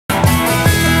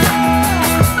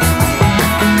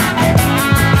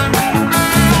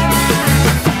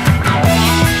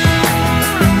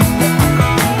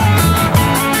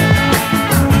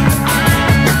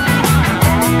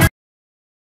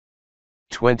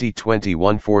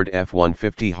2021 Ford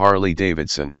F-150 Harley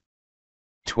Davidson.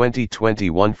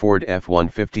 2021 Ford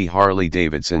F-150 Harley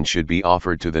Davidson should be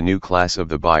offered to the new class of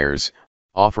the buyers,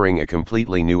 offering a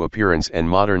completely new appearance and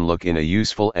modern look in a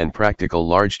useful and practical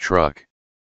large truck.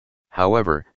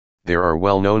 However, there are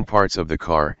well-known parts of the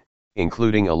car,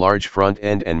 including a large front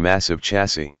end and massive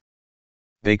chassis.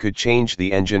 They could change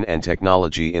the engine and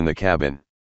technology in the cabin.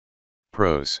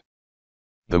 Pros: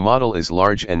 the model is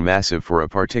large and massive for a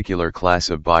particular class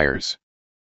of buyers.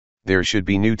 There should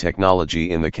be new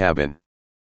technology in the cabin.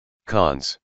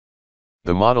 Cons: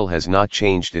 the model has not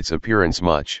changed its appearance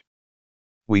much.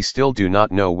 We still do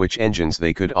not know which engines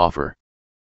they could offer.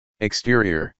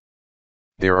 Exterior: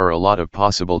 there are a lot of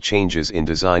possible changes in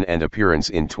design and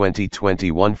appearance in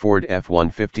 2021 Ford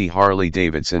F-150 Harley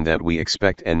Davidson that we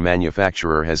expect and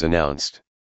manufacturer has announced.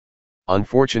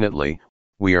 Unfortunately,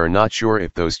 we are not sure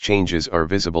if those changes are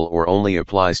visible or only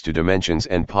applies to dimensions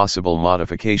and possible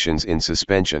modifications in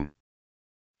suspension.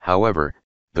 However,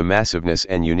 the massiveness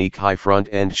and unique high front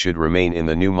end should remain in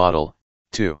the new model,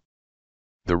 too.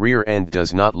 The rear end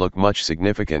does not look much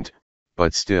significant,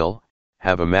 but still,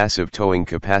 have a massive towing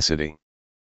capacity.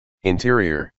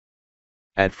 Interior: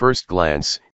 at first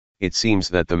glance, it seems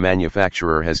that the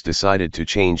manufacturer has decided to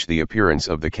change the appearance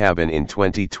of the cabin in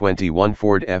 2021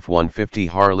 Ford F-150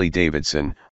 Harley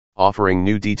Davidson, offering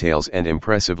new details and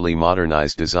impressively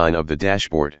modernized design of the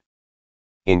dashboard.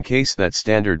 In case that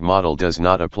standard model does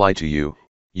not apply to you,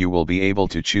 you will be able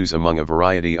to choose among a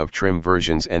variety of trim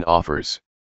versions and offers.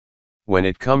 When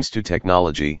it comes to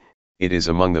technology, it is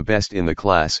among the best in the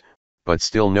class, but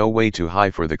still no way too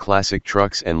high for the classic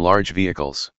trucks and large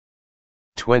vehicles.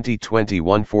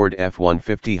 2021 Ford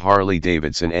F-150 Harley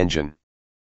Davidson engine.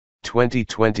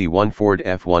 2021 Ford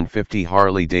F-150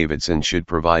 Harley Davidson should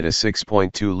provide a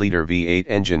 6.2-liter V8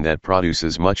 engine that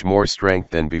produces much more strength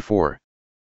than before.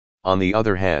 On the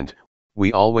other hand,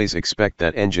 we always expect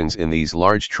that engines in these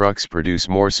large trucks produce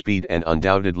more speed and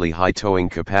undoubtedly high towing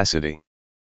capacity.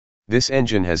 This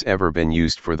engine has ever been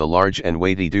used for the large and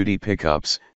weighty duty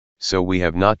pickups, so we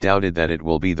have not doubted that it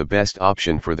will be the best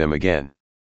option for them again.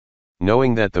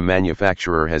 Knowing that the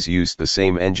manufacturer has used the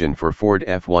same engine for Ford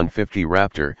F-150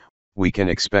 Raptor, we can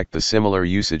expect the similar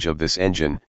usage of this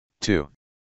engine, too.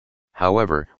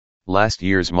 However, last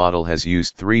year's model has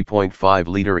used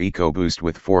 3.5-liter EcoBoost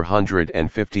with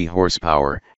 450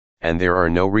 horsepower, and there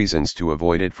are no reasons to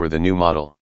avoid it for the new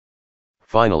model.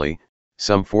 Finally,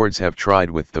 some Fords have tried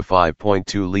with the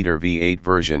 5.2-liter V8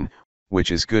 version,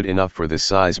 which is good enough for this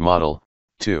size model,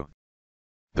 too.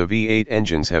 The V8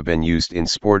 engines have been used in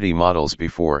sporty models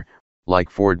before, like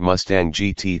Ford Mustang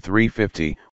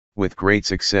GT350, with great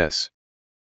success.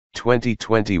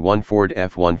 2021 Ford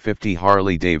F-150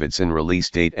 Harley Davidson release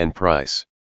date and price.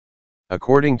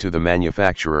 According to the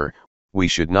manufacturer, we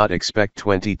should not expect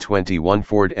 2021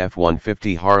 Ford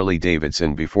F-150 Harley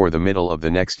Davidson before the middle of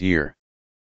the next year.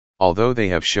 Although they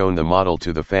have shown the model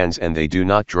to the fans and they do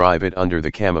not drive it under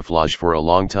the camouflage for a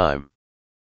long time.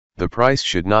 The price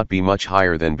should not be much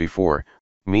higher than before,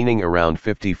 meaning around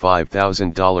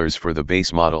 $55,000 for the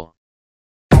base model.